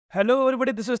Hello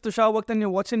everybody, this is Tushar Waqt and you're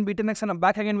watching Be10x and I'm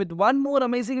back again with one more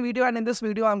amazing video. And in this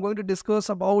video, I'm going to discuss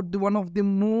about one of the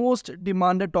most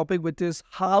demanded topic, which is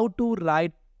how to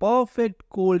write perfect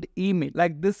cold email.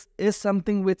 Like, this is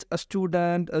something which a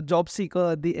student, a job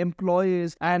seeker, the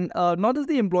employees, and not just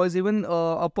the employees, even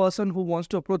a person who wants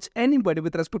to approach anybody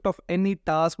with respect of any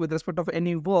task, with respect of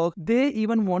any work, they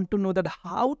even want to know that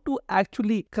how to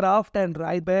actually craft and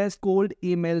write best cold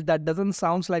email that doesn't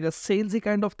sound like a salesy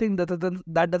kind of thing,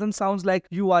 that doesn't sound like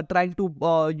you are trying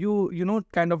to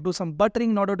kind of do some buttering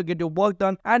in order to get your work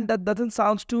done, and that doesn't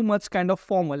sound too much kind of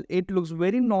formal. It looks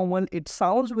very normal, it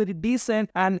sounds very decent,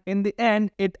 and in the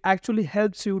end it actually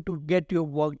helps you to get your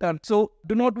work done. So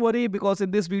do not worry, because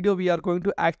in this video we are going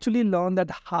to actually learn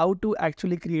that how to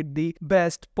actually create the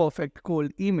best perfect cold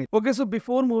email. Okay, so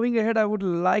before moving ahead, I would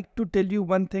like to tell you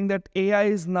one thing, that AI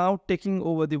is now taking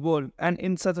over the world, and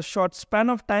in such a short span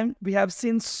of time we have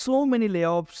seen so many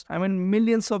layoffs. I mean,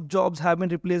 millions of jobs have been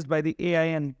replaced by the AI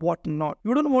and whatnot.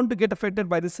 You don't want to get affected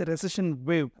by this recession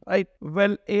wave, right?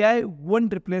 Well, AI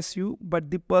won't replace you, but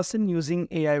the person using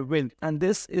AI will, and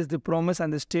this is the promise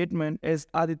and the statement as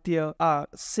Aditya are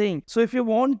saying. So if you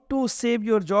want to save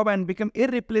your job and become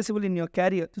irreplaceable in your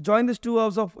career, so join this 2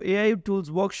 hours of AI tools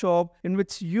workshop, in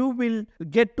which you will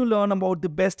get to learn about the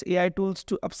best AI tools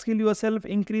to upskill yourself,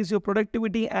 increase your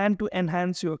productivity, and to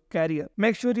enhance your career.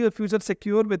 Make sure your future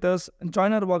secure with us.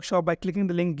 Join our workshop by clicking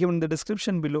the link given in the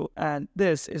description below, and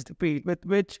this is the page with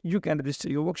which you can register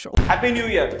your workshop. Happy New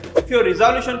Year! If your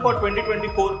resolution for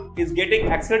 2024 is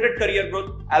getting accelerated career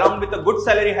growth along with a good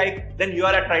salary hike, then you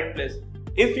are at right place.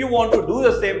 If you want to do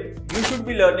the same, you should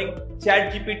be learning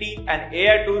ChatGPT and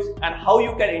AI tools and how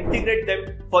you can integrate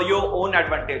them for your own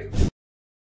advantage.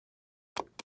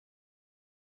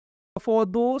 For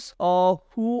those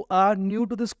who are new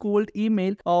to this cold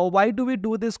email, why do we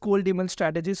do this cold email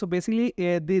strategy? So basically,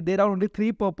 there are only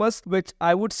 3 purposes which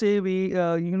I would say we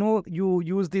you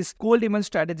use this cold email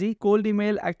strategy. Cold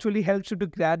email actually helps you to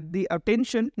grab the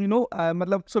attention.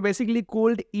 So basically,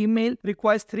 cold email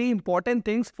requires 3 important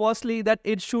things. Firstly, that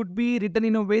it should be written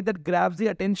in a way that grabs the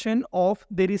attention of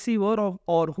the receiver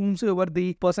or whomsoever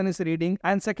the person is reading.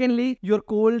 And secondly, your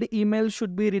cold email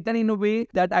should be written in a way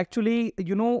that actually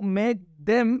make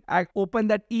them open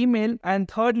that email. And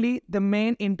thirdly, the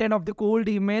main intent of the cold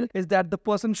email is that the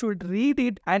person should read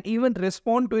it and even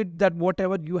respond to it, that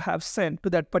whatever you have sent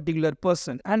to that particular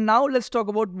person. And now let's talk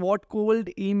about what cold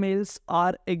emails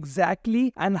are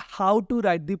exactly and how to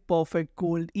write the perfect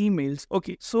cold emails.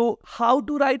 Okay, so how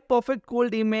to write perfect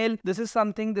cold email, this is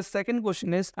something the second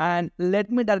question is, and let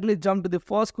me directly jump to the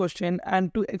first question.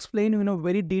 And to explain in a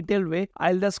very detailed way,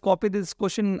 I'll just copy this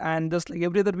question, and just like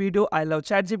every other video, I love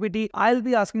ChatGPT. I'll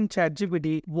be asking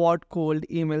ChatGPT what cold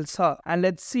emails are, and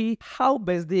let's see how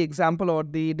best the example or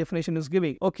the definition is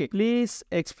giving. Okay, please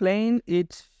explain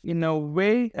it in a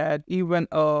way that even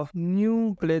a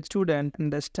new college student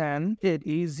understand it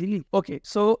easily. Okay,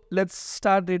 so let's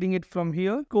start reading it from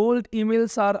here. Cold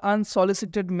emails are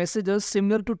unsolicited messages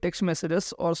similar to text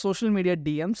messages or social media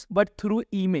DMs, but through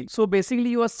email. So basically,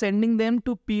 you are sending them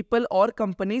to people or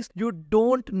companies you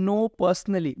don't know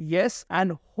personally, yes,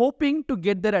 and hoping to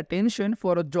get their attention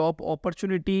for a job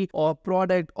opportunity or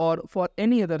product or for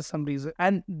any other some reason.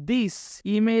 And these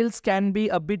emails can be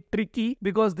a bit tricky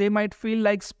because they might feel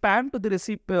like spam to the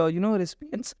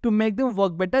recipients. To make them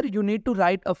work better, you need to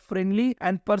write a friendly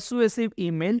and persuasive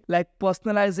email, like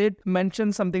personalize it,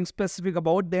 mention something specific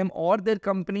about them or their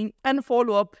company, and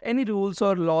follow up any rules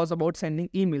or laws about sending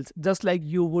emails, just like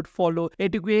you would follow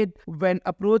etiquette when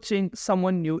approaching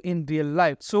someone new in real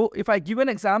life. So if I give an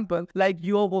example, like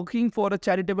you are working for a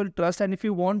charitable trust, and if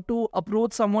you want to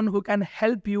approach someone who can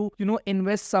help you,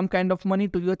 invest some kind of money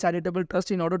to your charitable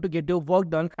trust in order to get your work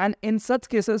done, and in such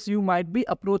cases you might be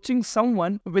approaching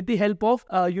someone with the help of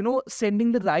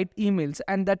sending the right emails,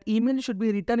 and that email should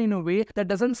be written in a way that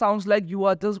doesn't sound like you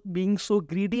are just being so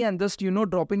greedy and just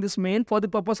dropping this mail for the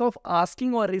purpose of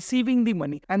asking or receiving the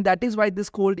money. And that is why this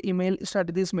cold email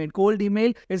strategy is made. Cold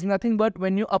email is nothing but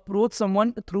when you approach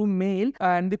someone through mail,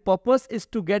 and the purpose is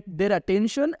to get their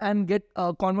attention and get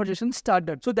a conversation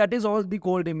started. So that is all the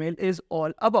cold email is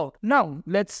all about. Now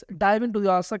let's dive into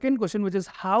our second question, which is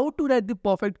how to write the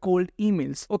perfect cold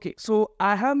emails. Okay, so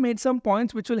I have made some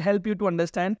points which will help you to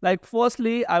understand. Like,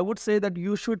 firstly, I would say that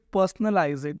you should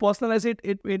personalize it. Personalize it,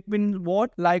 it means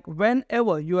what? Like,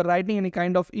 whenever you are writing any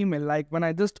kind of email, like when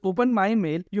I just open my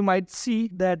mail, you might see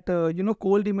that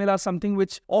cold email are something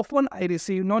which often I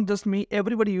receive, not just me,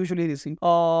 everybody usually receive.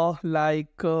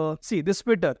 See this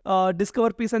Twitter,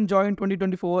 discover peace and joy in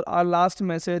 2024, our last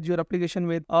message, your application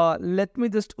with let me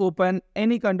just open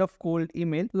any kind of cold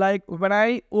email. Like when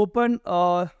I open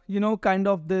kind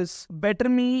of this better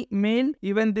me mail.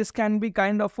 Even this can be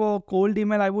kind of a cold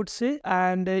email, I would say.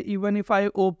 And even if I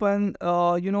open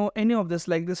any of this,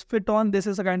 like this fit on, this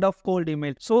is a kind of cold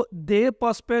email. So their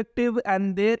perspective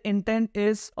and their intent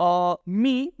is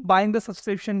me buying the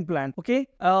subscription plan. Okay,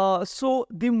 so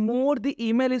the more the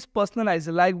email is personalized,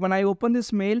 like when I open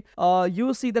this mail,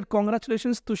 you see that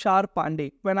congratulations Tushar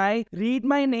Pandey. When I read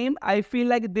my name, I feel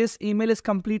like this email is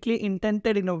completely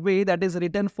intended in a way that is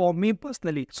written for me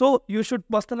personally. So you should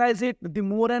personalize it the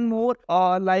more and more,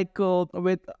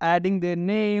 with adding their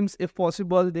names, if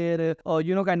possible, their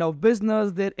kind of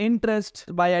business, their interest,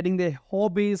 by adding their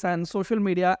hobbies and social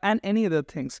media and any other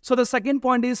things. So the second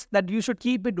point is that you should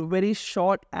keep it very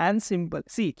short and simple.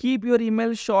 See, keep your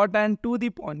email short and to the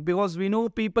point, because we know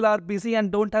people are busy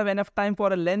and don't have enough time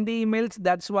for a lengthy emails.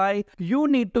 That's why you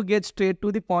need to get straight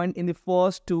to the point in the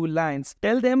first 2 lines.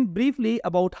 Tell them briefly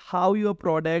about how your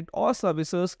product or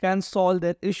services can solve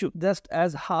their issue, just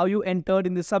as how you entered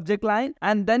in the subject line,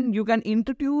 and then you can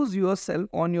introduce yourself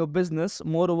on your business.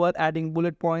 Moreover, adding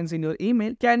bullet points in your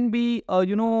email can be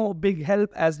big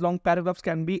help, as long paragraphs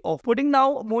can be off putting.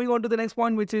 Now moving on to the next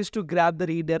point, which is to grab the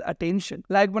reader attention.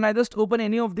 Like when I just open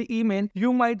any of the email,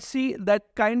 you might see that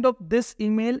kind of this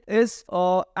email is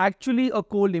actually a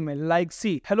cold email. Like,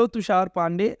 see, hello Tushar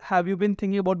Pandey, have you been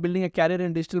thinking about building a career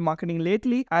in digital marketing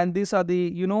lately? And these are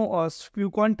the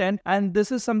few content, and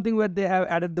this is something where they have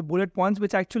added the bullet points,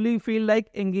 which actually feel like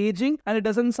engaging, and it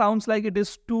doesn't sound like it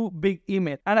is too big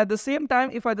email. And at the same time,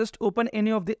 if I just open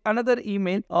any of the another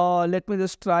email, let me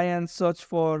just try and search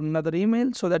for another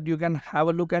email so that you can have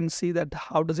a look and see that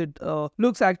how does it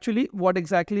looks actually, what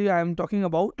exactly I am talking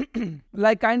about.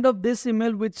 Like kind of this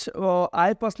email, which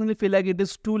I personally feel like it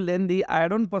is too lengthy. I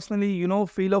don't personally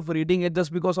feel of reading it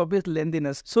just because of its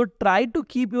lengthiness. So try to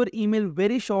keep your email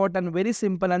very short and very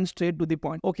simple and straight to the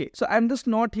point. Okay, so I'm just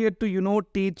not here to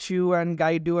teach you and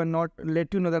guide you and not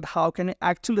let you know that how can I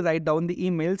actually write down the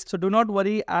emails. So do not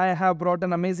worry, I have brought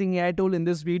an amazing AI tool in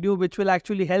this video which will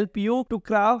actually help you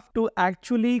to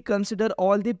actually consider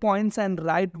all the points and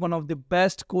write one of the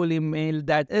best cold email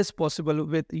that is possible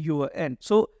with your end.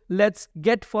 So let's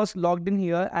get first logged in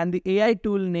here, and the AI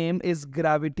tool name is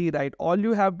Gravity Write. All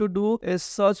you have to do is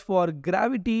search for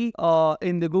Gravity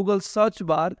in the Google search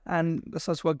bar and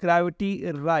search for Gravity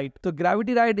Write. So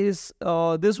Gravity Write is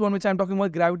this one which I'm talking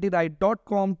about,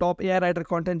 gravitywrite.com, top AI writer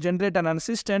content generator and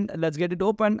assistant. Let's get it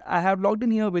open. I have logged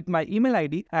in here with my email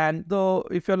ID, and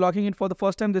if you're logging in for the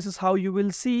first time, this is how you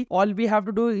will see. All we have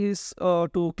to do is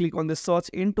to click on the search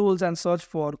in tools and search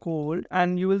for cold,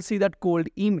 and you will see that cold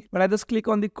email. When I just click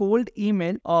on the cold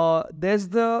email, there's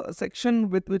the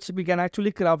section with which we can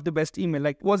actually craft the best email,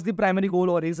 like what's the primary goal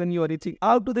or reason you are reaching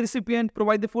out to the recipient,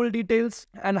 provide the full details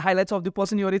and highlights of the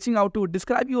person you are reaching out to,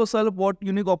 describe yourself, what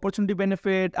unique opportunity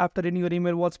benefit after reading your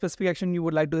email, what specific action you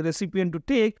would like the recipient to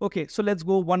take. Okay, so let's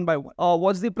go one by one.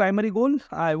 What's the primary goal?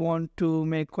 I want to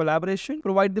make collaboration.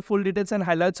 Provide the full details and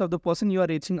highlights of the person you are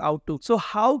reaching out to. So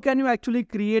how can you actually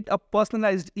create a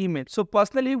personalized email? So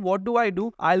personally, what do?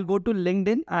 I'll go to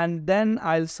LinkedIn and then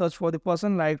I'll search for the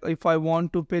person. Like if I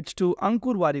want to pitch to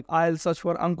Ankur Wariku, I'll search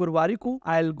for Ankur Wariku.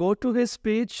 I'll go to his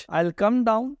page. I'll come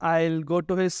down. I'll go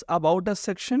to his About Us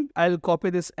section. I'll copy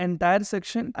this entire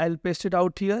section. I'll paste it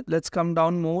out here. Let's come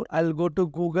down more. I'll go to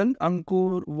Google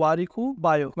Ankur Wariku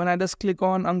bio. When I just click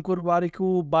on Ankur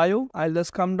Wariku bio, I'll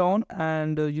just come down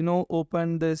and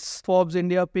open this Forbes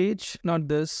India page. Not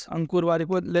this Ankur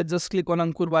Wariku. Let's just click on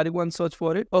Ankur Wariku and search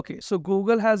for it. Okay, so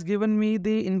Google has given me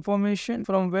the information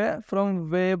from where?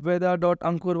 From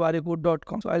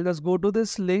webweather.ankurwariku.com. So I'll just go to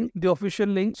this link, the official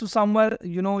link. So somewhere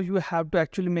you have to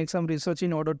actually make some research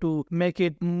in order to make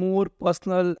it more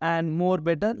personal and more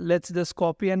better. Let's just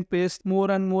copy and paste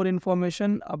more and more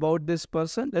information about this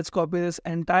person. Let's copy this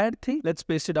entire thing. Let's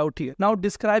paste it out here. Now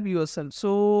describe yourself.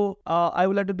 So I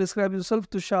would like to describe yourself,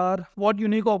 Tushar. What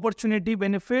unique opportunity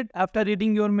benefit after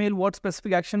reading your mail? What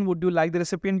specific action would you like the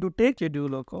recipient to take?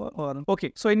 Schedule or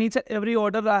okay. So in each and every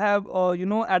order, I have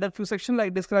added few sections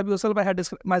like describe yourself. I had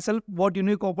described myself. What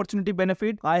unique opportunity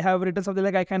benefit? I have written something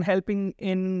like I can help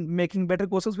in making better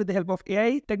courses with the help of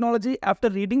AI technology. After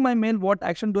reading my mail, what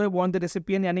action do I want the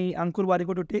recipient, yani Ankur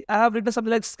Wariku, to take? I have written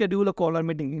something like schedule a call or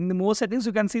meeting. In the more settings,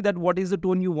 you can see that what is the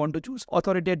tone you want to choose.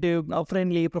 Authoritative,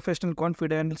 friendly, professional,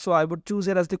 confident. So I would choose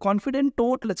it as the confident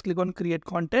tone. Let's click on create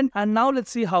content. And now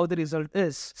let's see how the result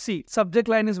is. See, subject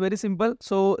line is very simple.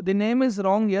 So the name is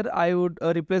wrong here. I would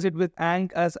replace it with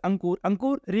Ank as Ankur.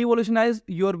 Ankur revolutionized revolutionize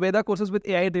your Veda courses with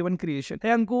AI-driven creation. Hey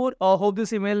Ankur, hope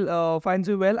this email finds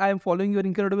you well. I am following your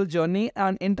incredible journey,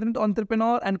 an internet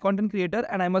entrepreneur and content creator,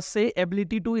 and I must say,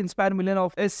 ability to inspire millions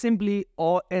of is simply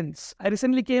awe ends. I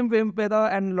recently came with Veda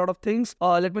and a lot of things.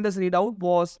 Let me just read out.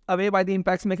 Was away by the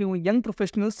impacts making young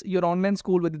professionals. Your online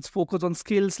school with its focus on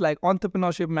skills like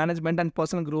entrepreneurship, management, and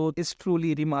personal growth is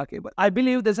truly remarkable. I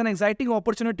believe there's an exciting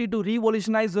opportunity to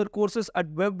revolutionize your courses at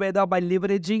WebVeda by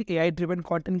leveraging AI-driven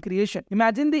content creation.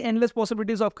 Imagine the endless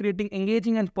possibilities of creating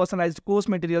engaging and personalized course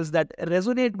materials that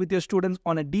resonate with your students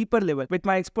on a deeper level. With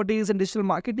my expertise in digital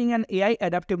marketing and AI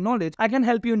adaptive knowledge, I can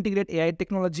help you integrate AI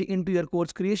technology into your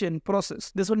course creation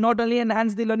process. This will not only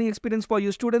enhance the learning experience for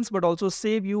your students, but also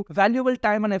save you valuable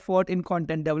time and effort in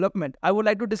content development. I would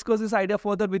like to discuss this idea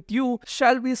further with you.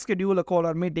 Shall we schedule a call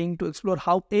or meeting to explore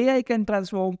how AI can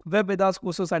transform WebVeda's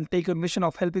courses and take a mission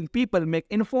of helping people make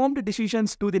informed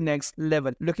decisions to the next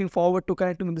level? Looking forward to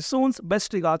connecting with you soon.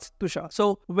 Best regards, Tushar.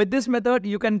 So with this method,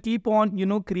 you can keep on,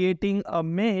 creating a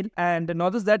mail, and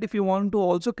not just that, if you want to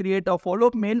also create a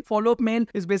follow-up mail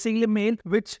is basically a mail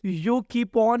which you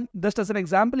keep on. Just as an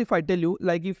example, if I tell you,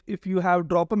 like if you have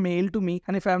dropped a mail to me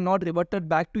and if I have not reverted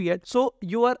back to yet, so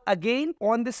you are again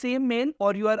on the same mail,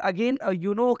 or you are again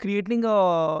creating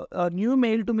a new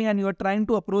mail to me, and you are trying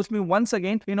to approach me once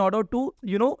again in order to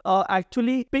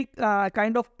actually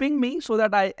ping me, so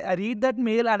that I read that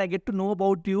mail and I get to know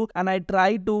about you and I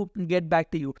try to get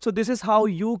back to you. So this is how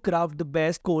you craft the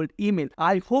best cold email.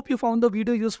 I hope you found the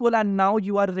video useful and now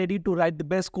you are ready to write the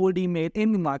best cold email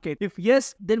in the market. If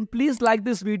yes, then please like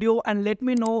this video and let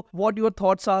me know what your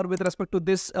thoughts are with respect to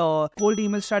this cold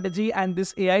email strategy and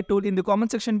this AI tool in the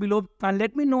comment section below, and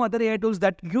let me know other AI tools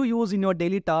that you use in your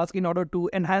daily task in order to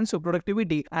enhance your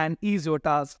productivity and ease your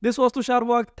task. This was Tushar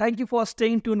Work. Thank you for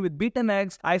staying tuned with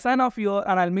Be10x. I sign off here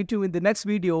and I'll meet you in the next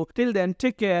video. Till then,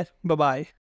 take care. Bye-bye.